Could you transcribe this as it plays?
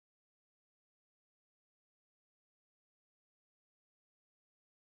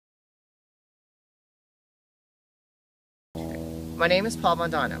My name is Paul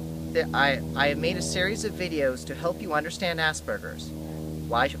Mondano. I have made a series of videos to help you understand Asperger's.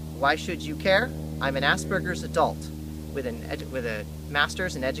 Why should you care? I'm an Asperger's adult with a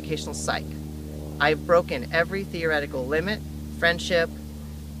master's in educational psych. I've broken every theoretical limit, friendship,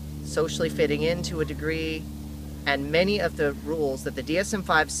 socially fitting in to a degree, and many of the rules that the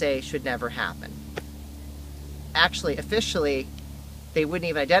DSM-5 say should never happen. Actually, officially, they wouldn't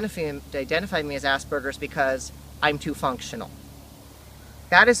even identify me as Asperger's because I'm too functional.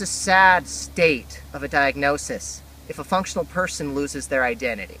 That is a sad state of a diagnosis if a functional person loses their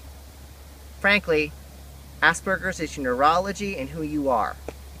identity. Frankly, Asperger's is your neurology and who you are.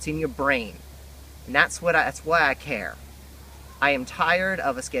 It's in your brain. And that's why I care. I am tired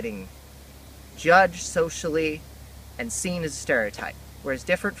of us getting judged socially and seen as a stereotype. We're as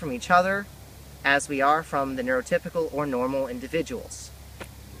different from each other as we are from the neurotypical or normal individuals.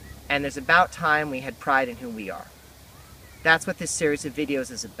 And there's about time we had pride in who we are. That's what this series of videos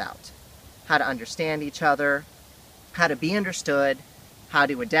is about. How to understand each other, how to be understood, how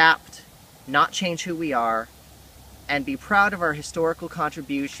to adapt, not change who we are, and be proud of our historical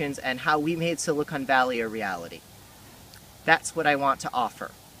contributions and how we made Silicon Valley a reality. That's what I want to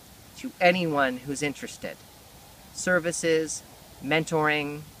offer to anyone who's interested. Services,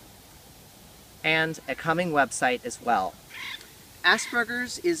 mentoring, and a coming website as well.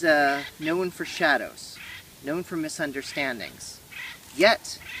 Asperger's is known for shadows, known for misunderstandings,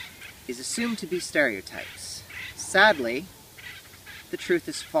 yet is assumed to be stereotypes. Sadly, the truth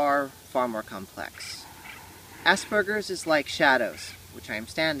is far, far more complex. Asperger's is like shadows, which I am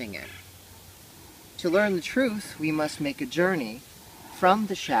standing in. To learn the truth, we must make a journey from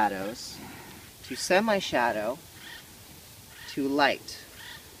the shadows to semi-shadow to light.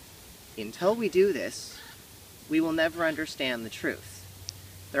 Until we do this, we will never understand the truth.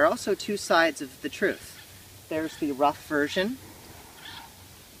 There are also two sides of the truth. There's the rough version,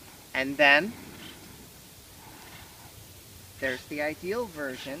 and then there's the ideal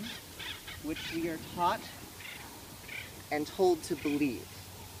version, which we are taught and told to believe.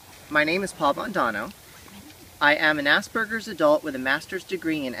 My name is Paul Mondano. I am an Asperger's adult with a master's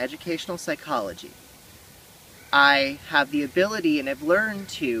degree in educational psychology. I have the ability and have learned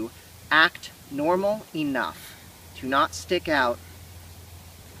to act normal enough to not stick out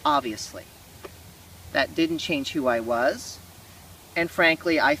obviously. That didn't change who I was, and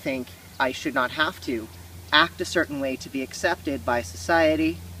frankly, I think I should not have to act a certain way to be accepted by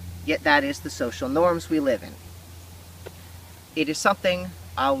society, yet that is the social norms we live in. It is something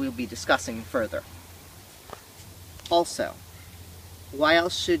I will be discussing further. Also, why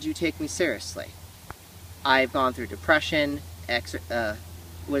else should you take me seriously? I've gone through depression,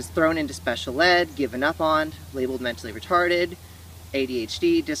 was thrown into special ed, given up on, labeled mentally retarded,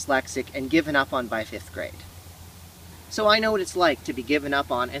 ADHD, dyslexic, and given up on by 5th grade. So I know what it's like to be given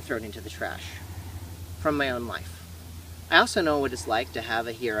up on and thrown into the trash from my own life. I also know what it's like to have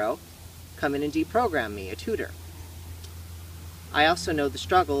a hero come in and deprogram me, a tutor. I also know the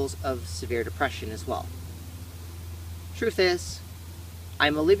struggles of severe depression as well. Truth is,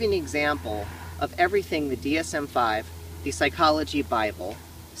 I'm a living example of everything the DSM-5, the Psychology Bible,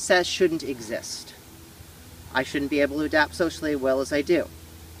 says shouldn't exist. I shouldn't be able to adapt socially as well as I do.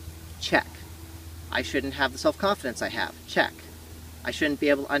 Check. I shouldn't have the self-confidence I have. Check. I shouldn't be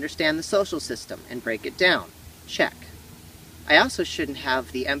able to understand the social system and break it down. Check. I also shouldn't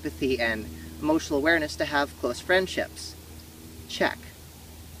have the empathy and emotional awareness to have close friendships. Check.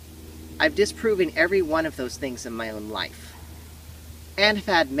 I've disproven every one of those things in my own life, and have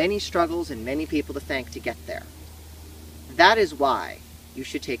had many struggles and many people to thank to get there. That is why you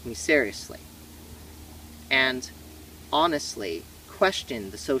should take me seriously, and honestly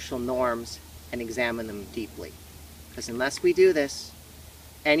question the social norms and examine them deeply. Because unless we do this,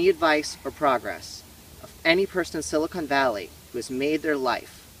 any advice or progress of any person in Silicon Valley who has made their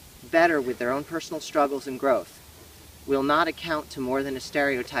life better with their own personal struggles and growth will not account to more than a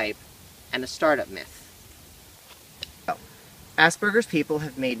stereotype and a startup myth. Asperger's people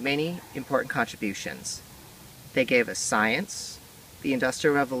have made many important contributions. They gave us science, the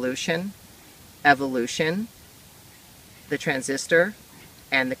Industrial Revolution, evolution, the transistor,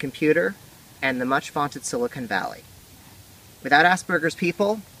 and the computer, and the much vaunted Silicon Valley. Without Asperger's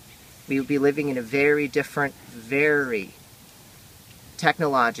people, we would be living in a very different, very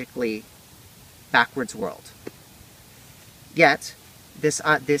technologically backwards world. Yet, this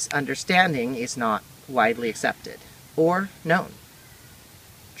understanding is not widely accepted or known.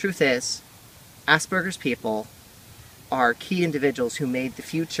 Truth is, Asperger's people are key individuals who made the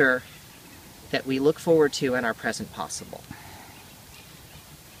future that we look forward to and our present possible.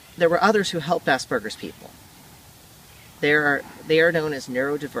 There were others who helped Asperger's people. They are known as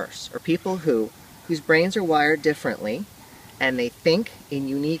neuro-diverse, or people whose brains are wired differently, and they think in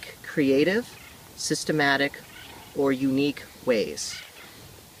unique, creative, systematic, or unique ways.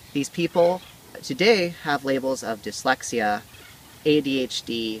 These people today have labels of dyslexia,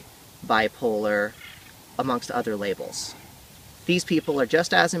 ADHD, bipolar, amongst other labels. These people are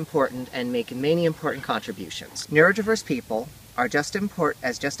just as important and make many important contributions. Neurodiverse people are just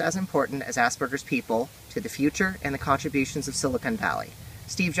as important as Asperger's people to the future and the contributions of Silicon Valley.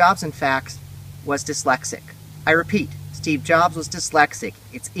 Steve Jobs, in fact, was dyslexic. I repeat, Steve Jobs was dyslexic.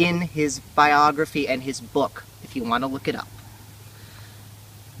 It's in his biography and his book, if you want to look it up.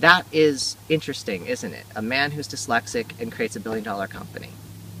 That is interesting, isn't it? A man who's dyslexic and creates $1 billion company.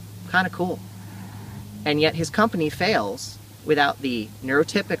 Kind of cool. And yet his company fails without the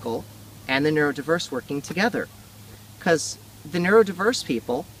neurotypical and the neurodiverse working together. Because the neurodiverse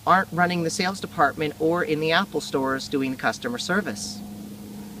people aren't running the sales department or in the Apple stores doing the customer service.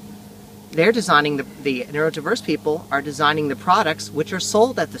 They're designing, the neurodiverse people are designing the products which are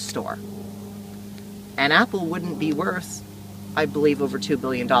sold at the store. And Apple wouldn't be worth, I believe, over $2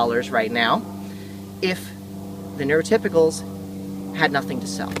 billion right now if the neurotypicals had nothing to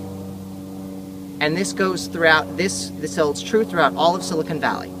sell. And this goes throughout, this holds true throughout all of Silicon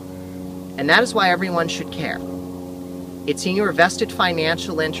Valley. And that is why everyone should care. It's in your vested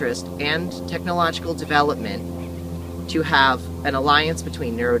financial interest and technological development to have an alliance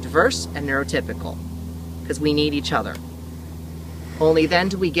between neurodiverse and neurotypical, because we need each other. Only then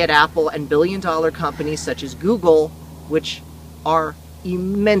do we get Apple and billion-dollar companies such as Google, which are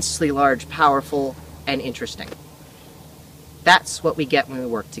immensely large, powerful, and interesting. That's what we get when we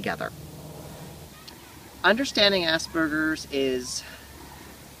work together. Understanding Asperger's is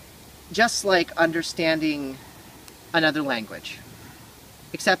just like understanding another language,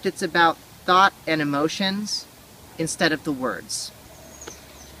 except it's about thought and emotions instead of the words.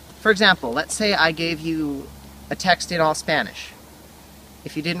 For example, let's say I gave you a text in all Spanish.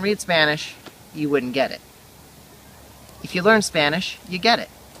 If you didn't read Spanish, you wouldn't get it. If you learn Spanish, you get it.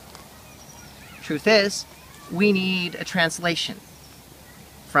 Truth is, we need a translation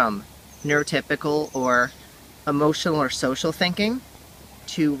from neurotypical or emotional or social thinking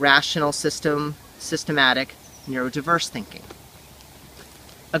to rational systematic neurodiverse thinking.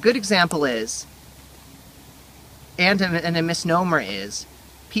 A good example is, and a misnomer is,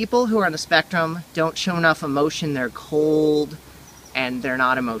 people who are on the spectrum don't show enough emotion, they're cold, and they're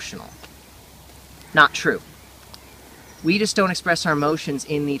not emotional. Not true. We just don't express our emotions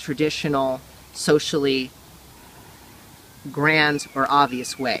in the traditional, socially grand or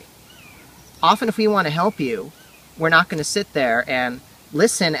obvious way. Often if we want to help you, we're not going to sit there and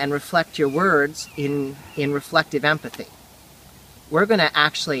listen and reflect your words in reflective empathy. We're going to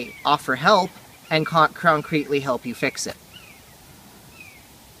actually offer help and concretely help you fix it.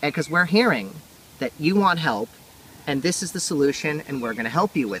 And because we're hearing that you want help, and this is the solution, and we're going to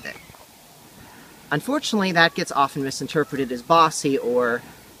help you with it. Unfortunately, that gets often misinterpreted as bossy or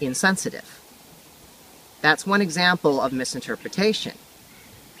insensitive. That's one example of misinterpretation.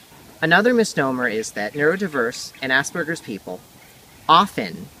 Another misnomer is that neurodiverse and Asperger's people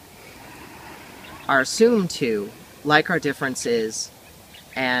often are assumed to like our differences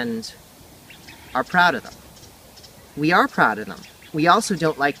and are proud of them. We are proud of them. We also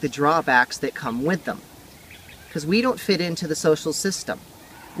don't like the drawbacks that come with them, because we don't fit into the social system.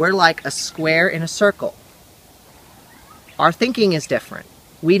 We're like a square in a circle. Our thinking is different.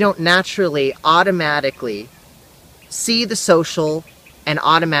 We don't naturally, automatically see the social and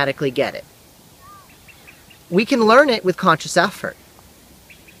automatically get it. We can learn it with conscious effort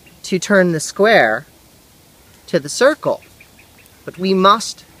to turn the square to the circle, but we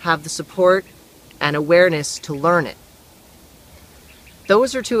must have the support and awareness to learn it.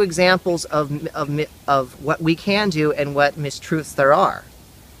 Those are two examples of what we can do and what mistruths there are.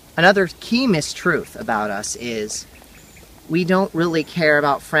 Another key mistruth about us is we don't really care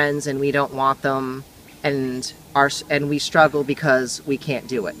about friends and we don't want them, and we struggle because we can't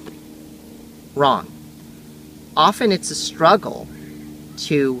do it. Wrong. Often it's a struggle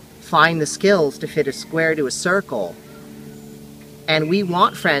to find the skills to fit a square to a circle, and we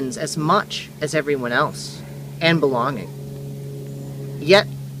want friends as much as everyone else, and belonging. Yet,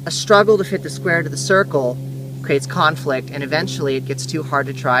 a struggle to fit the square to the circle creates conflict, and eventually it gets too hard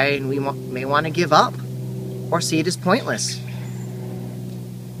to try, and we may want to give up, or see it as pointless.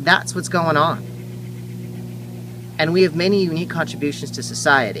 That's what's going on. And we have many unique contributions to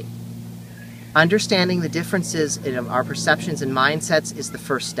society. Understanding the differences in our perceptions and mindsets is the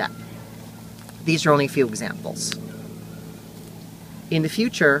first step. These are only a few examples. In the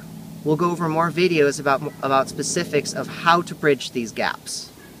future, we'll go over more videos about specifics of how to bridge these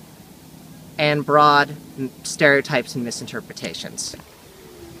gaps and broad stereotypes and misinterpretations.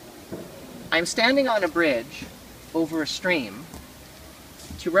 I'm standing on a bridge over a stream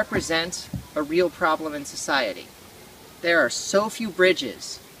to represent a real problem in society. There are so few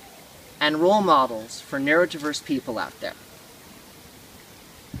bridges and role models for neurodiverse people out there.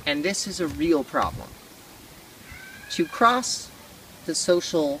 And this is a real problem. To cross the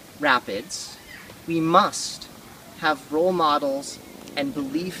social rapids, we must have role models and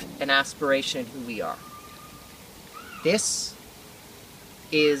belief and aspiration in who we are. This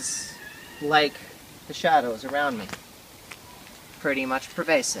is like the shadows around me, pretty much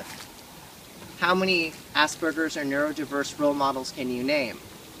pervasive. How many Aspergers or neurodiverse role models can you name?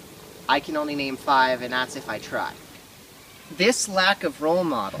 I can only name 5, and that's if I try. This lack of role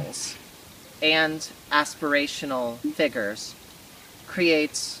models and aspirational figures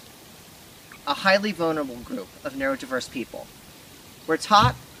creates a highly vulnerable group of neurodiverse people. We're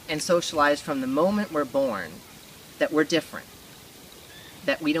taught and socialized from the moment we're born that we're different,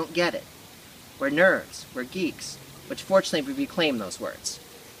 that we don't get it. We're nerds, we're geeks, which fortunately we reclaim those words.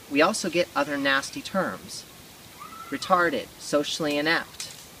 We also get other nasty terms: retarded, socially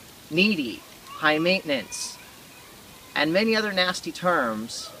inept, needy, high maintenance, and many other nasty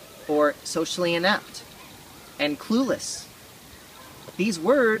terms for socially inept and clueless. These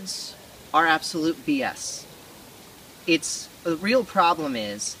words are absolute BS. The real problem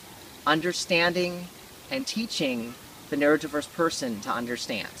is understanding and teaching the neurodiverse person to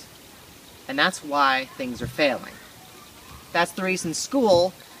understand. And that's why things are failing. That's the reason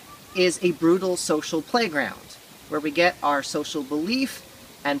school is a brutal social playground, where we get our social belief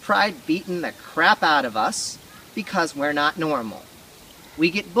and pride beaten the crap out of us because we're not normal.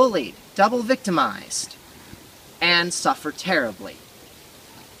 We get bullied, double victimized, and suffer terribly.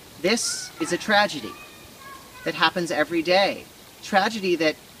 This is a tragedy that happens every day. Tragedy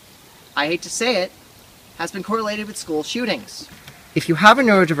that, I hate to say it, has been correlated with school shootings. If you have a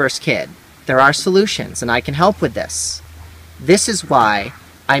neurodiverse kid, there are solutions, and I can help with this. This is why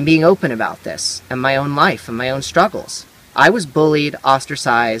I'm being open about this, and my own life, and my own struggles. I was bullied,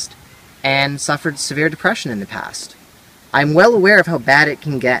 ostracized, and suffered severe depression in the past. I'm well aware of how bad it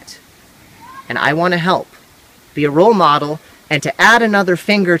can get, and I want to help, be a role model, and to add another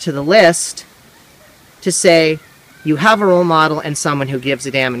finger to the list to say, you have a role model and someone who gives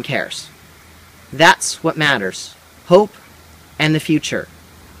a damn and cares. That's what matters. Hope and the future.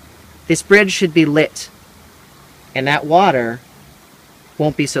 This bridge should be lit, and that water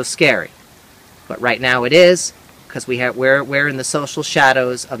won't be so scary. But right now it is, because we're in the social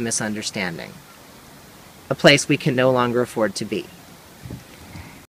shadows of misunderstanding. A place we can no longer afford to be.